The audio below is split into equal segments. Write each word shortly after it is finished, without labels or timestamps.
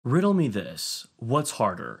Riddle me this. What's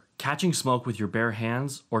harder? Catching smoke with your bare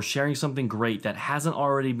hands or sharing something great that hasn't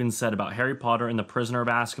already been said about Harry Potter and the Prisoner of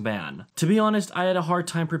Azkaban? To be honest, I had a hard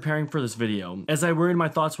time preparing for this video, as I worried my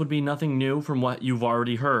thoughts would be nothing new from what you've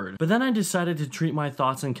already heard. But then I decided to treat my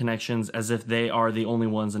thoughts and connections as if they are the only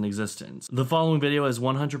ones in existence. The following video is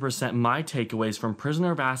 100% my takeaways from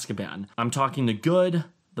Prisoner of Azkaban. I'm talking the good,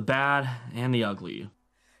 the bad, and the ugly.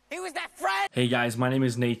 Who was that friend? Hey guys, my name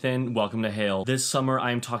is Nathan. Welcome to Hail. This summer,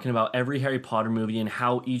 I am talking about every Harry Potter movie and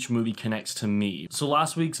how each movie connects to me. So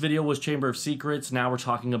last week's video was Chamber of Secrets. Now we're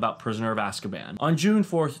talking about Prisoner of Azkaban. On June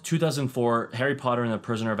 4th, 2004, Harry Potter and the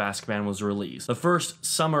Prisoner of Azkaban was released. The first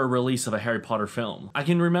summer release of a Harry Potter film. I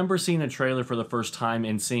can remember seeing a trailer for the first time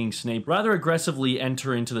and seeing Snape rather aggressively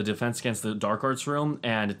enter into the Defense Against the Dark Arts room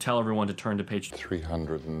and tell everyone to turn to page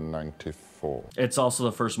 394. It's also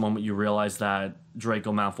the first moment you realize that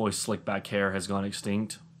Draco Malfoy's slick back hair has gone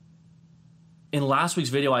extinct. In last week's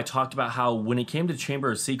video, I talked about how when it came to Chamber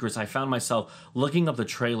of Secrets, I found myself looking up the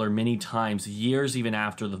trailer many times, years even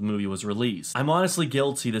after the movie was released. I'm honestly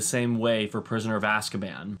guilty the same way for Prisoner of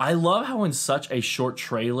Azkaban. I love how in such a short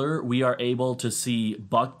trailer, we are able to see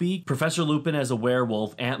Buckbeak, Professor Lupin as a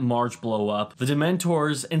werewolf, Aunt March blow up, the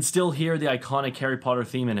Dementors, and still hear the iconic Harry Potter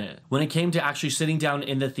theme in it. When it came to actually sitting down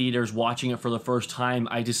in the theaters watching it for the first time,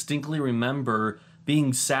 I distinctly remember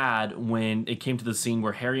being sad when it came to the scene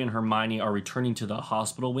where Harry and Hermione are returning to the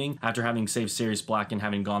hospital wing after having saved Sirius Black and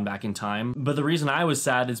having gone back in time. But the reason I was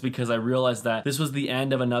sad is because I realized that this was the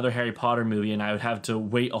end of another Harry Potter movie and I would have to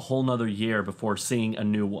wait a whole nother year before seeing a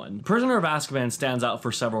new one. Prisoner of Azkaban stands out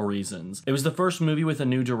for several reasons. It was the first movie with a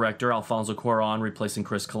new director, Alfonso Cuaron, replacing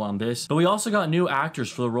Chris Columbus, but we also got new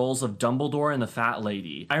actors for the roles of Dumbledore and the Fat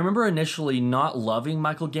Lady. I remember initially not loving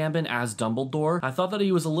Michael Gambon as Dumbledore. I thought that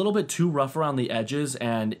he was a little bit too rough around the edges,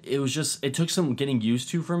 and it took some getting used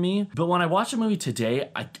to for me. But when I watch the movie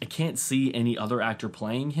today, I can't see any other actor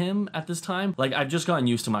playing him at this time. Like, I've just gotten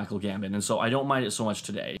used to Michael Gambon, and so I don't mind it so much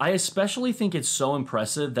today. I especially think it's so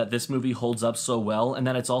impressive that this movie holds up so well, and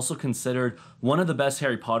that it's also considered one of the best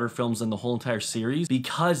Harry Potter films in the whole entire series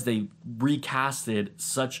because they recasted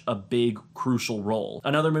such a big, crucial role.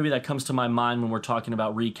 Another movie that comes to my mind when we're talking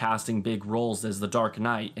about recasting big roles is The Dark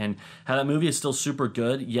Knight, and how that movie is still super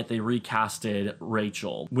good, yet they recasted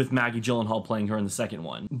Rachel, with Maggie Gyllenhaal playing her in the second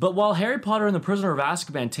one. But while Harry Potter and the Prisoner of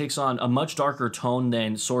Azkaban takes on a much darker tone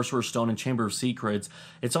than Sorcerer's Stone and Chamber of Secrets,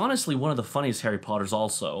 it's honestly one of the funniest Harry Potters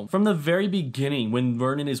also. From the very beginning, when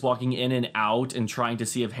Vernon is walking in and out and trying to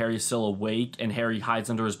see if Harry is still awake, and Harry hides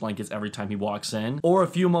under his blankets every time he walks in, or a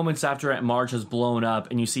few moments after Aunt Marge has blown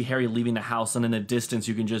up and you see Harry leaving the house and in the distance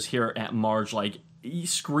you can just hear Aunt Marge like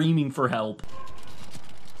screaming for help.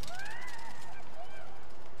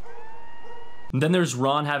 And then there's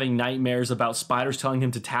Ron having nightmares about spiders telling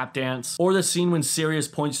him to tap dance. Or the scene when Sirius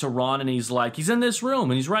points to Ron and he's like, he's in this room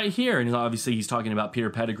and he's right here. And obviously he's talking about Peter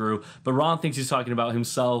Pettigrew, but Ron thinks he's talking about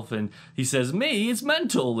himself and he says, me, it's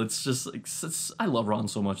mental. It's just, I love Ron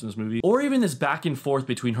so much in this movie. Or even this back and forth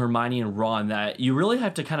between Hermione and Ron that you really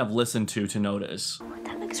have to kind of listen to notice.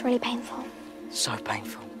 That looks really painful. So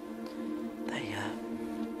painful. They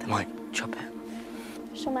might chop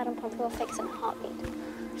it. Sure, Madame Pomfrey will fix it in a heartbeat.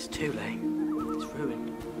 It's too late. It's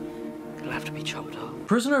ruined. It'll have to be chopped off.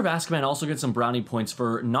 Prisoner of Azkaban also gets some brownie points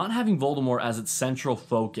for not having Voldemort as its central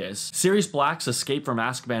focus. Sirius Black's escape from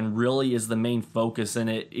Azkaban really is the main focus,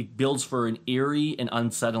 and it builds for an eerie and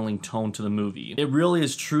unsettling tone to the movie. It really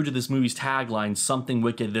is true to this movie's tagline, something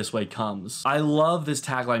wicked this way comes. I love this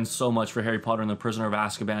tagline so much for Harry Potter and the Prisoner of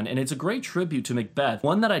Azkaban, and it's a great tribute to Macbeth,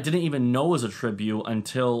 one that I didn't even know was a tribute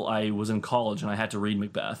until I was in college and I had to read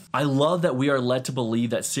Macbeth. I love that we are led to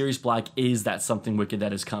believe that Sirius Black is that something wicked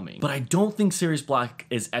that is coming, but I don't think Sirius Black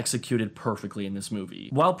is executed perfectly in this movie.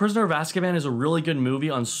 While Prisoner of Azkaban is a really good movie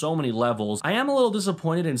on so many levels, I am a little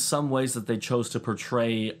disappointed in some ways that they chose to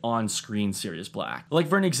portray on-screen Sirius Black. Like,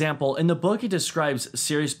 for an example, in the book it describes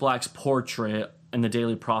Sirius Black's portrait in the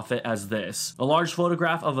Daily Prophet as this: a large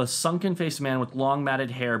photograph of a sunken-faced man with long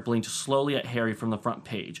matted hair blinked slowly at Harry from the front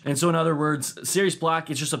page. And so in other words, Sirius Black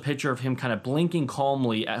is just a picture of him kind of blinking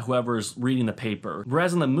calmly at whoever is reading the paper.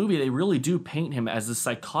 Whereas in the movie, they really do paint him as this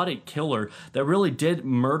psychotic killer that really did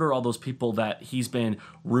murder all those people that he's been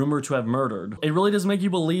rumored to have murdered. It really does make you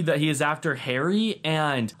believe that he is after Harry,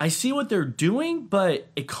 and I see what they're doing, but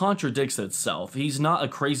it contradicts itself. He's not a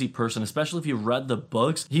crazy person, especially if you read the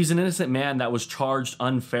books. He's an innocent man that was charged charged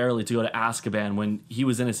unfairly to go to Azkaban when he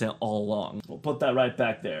was innocent all along. We'll put that right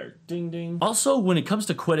back there. Ding, ding. Also, when it comes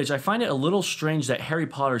to Quidditch, I find it a little strange that Harry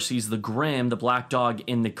Potter sees the Grim, the black dog,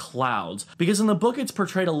 in the clouds, because in the book it's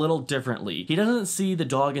portrayed a little differently. He doesn't see the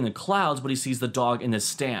dog in the clouds, but he sees the dog in the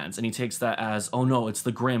stands, and he takes that as, oh no, it's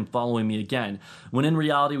the Grim following me again. When in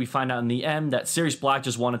reality, we find out in the end that Sirius Black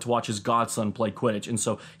just wanted to watch his godson play Quidditch, and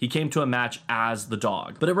so he came to a match as the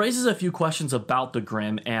dog. But it raises a few questions about the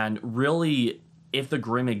Grim, and really, if the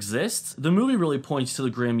Grim exists. The movie really points to the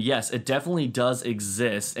Grim. Yes, it definitely does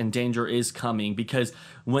exist, and danger is coming, because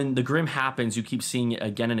when the Grim happens, you keep seeing it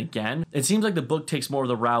again and again. It seems like the book takes more of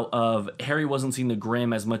the route of Harry wasn't seeing the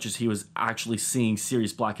Grim as much as he was actually seeing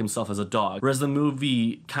Sirius Black himself as a dog, whereas the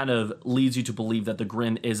movie kind of leads you to believe that the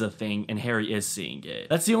Grim is a thing and Harry is seeing it.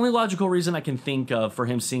 That's the only logical reason I can think of for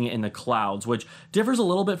him seeing it in the clouds, which differs a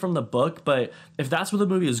little bit from the book, but if that's what the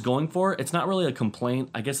movie is going for, it's not really a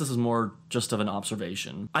complaint. I guess this is more just of an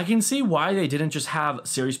observation. I can see why they didn't just have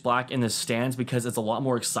Sirius Black in the stands, because it's a lot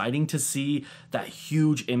more exciting to see that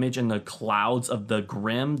huge image in the clouds of the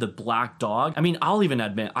Grim, the black dog. I mean, I'll even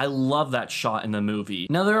admit, I love that shot in the movie.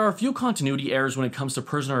 Now, there are a few continuity errors when it comes to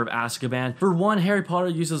Prisoner of Azkaban. For one, Harry Potter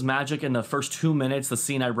uses magic in the first 2 minutes, the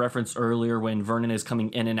scene I referenced earlier when Vernon is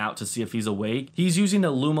coming in and out to see if he's awake. He's using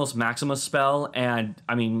the Lumos Maximus spell, and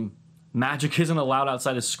I mean, magic isn't allowed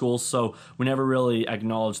outside of school, so we never really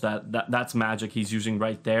acknowledge that's magic he's using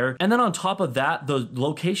right there. And then on top of that, the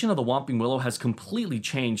location of the Whomping Willow has completely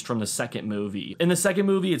changed from the second movie. In the second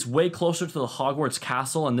movie, it's way closer to the Hogwarts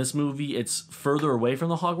Castle. In this movie, it's further away from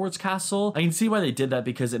the Hogwarts Castle. I can see why they did that,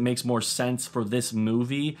 because it makes more sense for this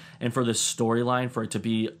movie and for this storyline for it to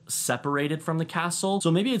be separated from the castle.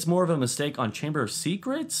 So maybe it's more of a mistake on Chamber of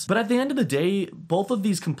Secrets. But at the end of the day, both of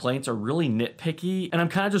these complaints are really nitpicky, and I'm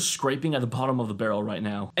kind of just scraping at the bottom of the barrel right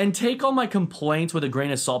now. And take all my complaints with a grain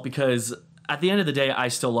of salt, because at the end of the day, I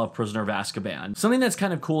still love Prisoner of Azkaban. Something that's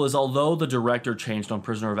kind of cool is, although the director changed on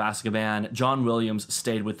Prisoner of Azkaban, John Williams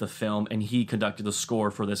stayed with the film and he conducted the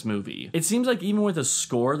score for this movie. It seems like even with the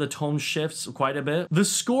score, the tone shifts quite a bit. The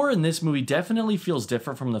score in this movie definitely feels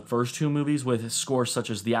different from the first two movies, with scores such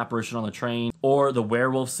as The Apparition on the Train or the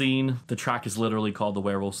werewolf scene. The track is literally called the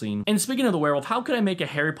werewolf scene. And speaking of the werewolf, how could I make a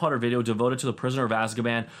Harry Potter video devoted to the Prisoner of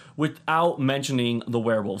Azkaban without mentioning the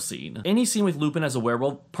werewolf scene? Any scene with Lupin as a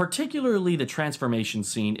werewolf, particularly the transformation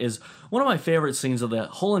scene, is one of my favorite scenes of the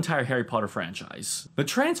whole entire Harry Potter franchise. The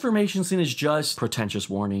transformation scene is just, pretentious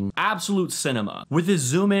warning, absolute cinema. With the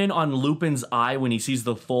zoom in on Lupin's eye when he sees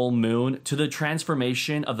the full moon, to the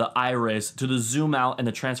transformation of the iris, to the zoom out and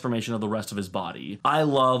the transformation of the rest of his body. I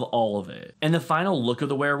love all of it. And the final look of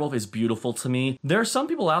the werewolf is beautiful to me. There are some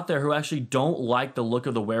people out there who actually don't like the look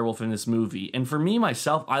of the werewolf in this movie, and for me,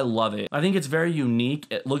 myself, I love it. I think it's very unique.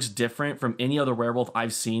 It looks different from any other werewolf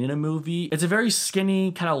I've seen in a movie. It's a very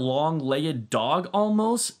skinny, kind of long-legged dog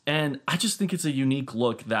almost, and I just think it's a unique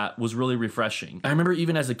look that was really refreshing. I remember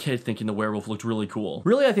even as a kid thinking the werewolf looked really cool.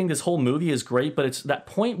 Really, I think this whole movie is great, but it's that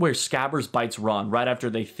point where Scabbers bites Ron right after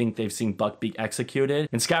they think they've seen Buckbeak executed,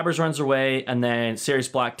 and Scabbers runs away, and then Sirius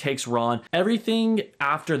Black takes Ron. Everything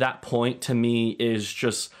after that point to me is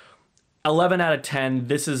just 11 out of 10.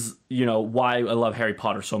 This is, you know, why I love Harry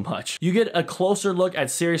Potter so much. You get a closer look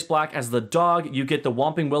at Sirius Black as the dog. You get the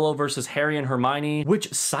Whomping Willow versus Harry and Hermione,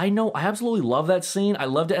 which, side note, I absolutely love that scene. I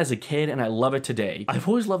loved it as a kid and I love it today. I've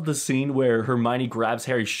always loved the scene where Hermione grabs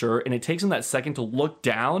Harry's shirt and it takes him that second to look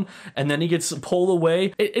down and then he gets pulled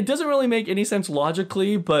away. It doesn't really make any sense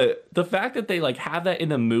logically, but the fact that they like have that in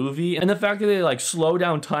the movie and the fact that they like slow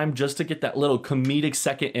down time just to get that little comedic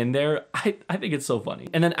second in there, I think it's so funny.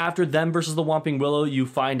 And then after them versus the Whomping Willow, you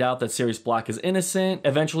find out that Sirius Black is innocent.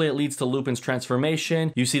 Eventually it leads to Lupin's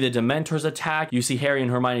transformation. You see the Dementors attack. You see Harry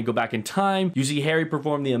and Hermione go back in time. You see Harry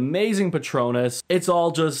perform the amazing Patronus. It's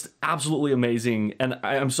all just absolutely amazing. And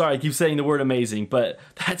I'm sorry, I keep saying the word amazing, but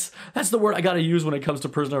that's the word I gotta use when it comes to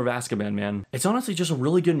Prisoner of Azkaban, man. It's honestly just a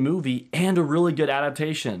really good movie and a really good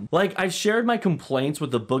adaptation. Like, I've shared my complaints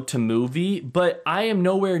with the book to movie, but I am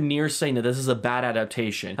nowhere near saying that this is a bad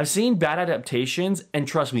adaptation. I've seen bad adaptations, and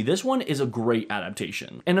trust me, this one is a great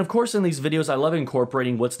adaptation. And of course, in these videos, I love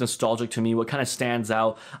incorporating what's nostalgic to me, what kind of stands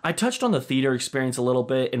out. I touched on the theater experience a little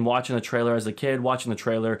bit in watching the trailer as a kid, watching the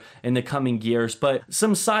trailer in the coming years, but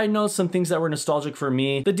some side notes, some things that were nostalgic for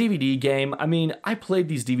me. The DVD game, I mean, I played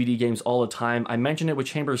these DVD games all the time. I mentioned it with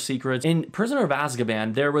Chamber of Secrets. In Prisoner of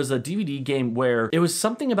Azkaban, there was a DVD game where it was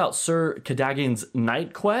something about Sir Cadogan's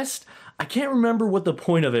Night Quest. I can't remember what the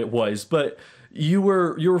point of it was, but You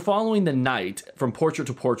were following the knight from portrait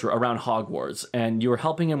to portrait around Hogwarts, and you were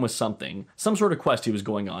helping him with something. Some sort of quest he was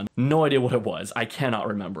going on. No idea what it was. I cannot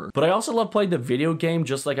remember. But I also love playing the video game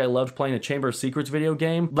just like I loved playing the Chamber of Secrets video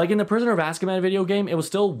game. Like in the Prisoner of Azkaban video game, it was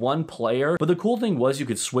still one player, but the cool thing was you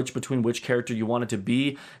could switch between which character you wanted to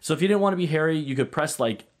be. So if you didn't want to be Harry, you could press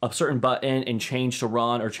like a certain button and change to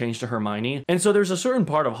Ron or change to Hermione. And so there's a certain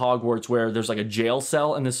part of Hogwarts where there's like a jail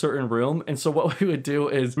cell in this certain room. And so what we would do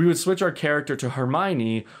is we would switch our character to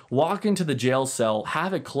Hermione, walk into the jail cell,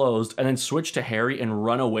 have it closed, and then switch to Harry and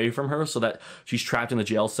run away from her so that she's trapped in the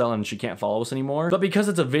jail cell and she can't follow us anymore. But because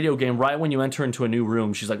it's a video game, right when you enter into a new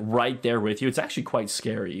room, she's like right there with you. It's actually quite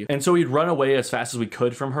scary. And so we'd run away as fast as we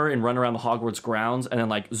could from her and run around the Hogwarts grounds and then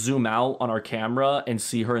like zoom out on our camera and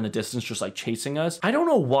see her in the distance just like chasing us. I don't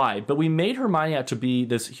know why, but we made Hermione out to be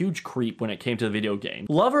this huge creep when it came to the video game.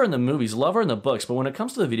 Love her in the movies, love her in the books, but when it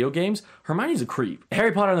comes to the video games, Hermione's a creep.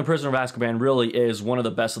 Harry Potter and the Prisoner of Azkaban really is one of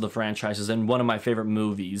the best of the franchises and one of my favorite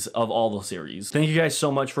movies of all the series. Thank you guys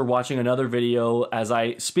so much for watching another video as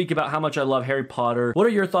I speak about how much I love Harry Potter. What are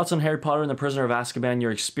your thoughts on Harry Potter and the Prisoner of Azkaban,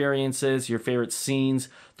 your experiences, your favorite scenes,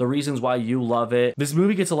 the reasons why you love it? This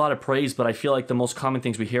movie gets a lot of praise, but I feel like the most common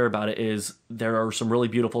things we hear about it is there are some really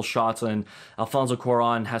beautiful shots and Alfonso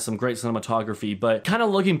Cuaron has some great cinematography, but kind of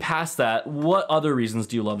looking past that, what other reasons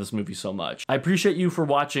do you love this movie so much? I appreciate you for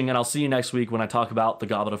watching, and I'll see you next week when I talk about The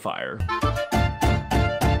Goblet of Fire.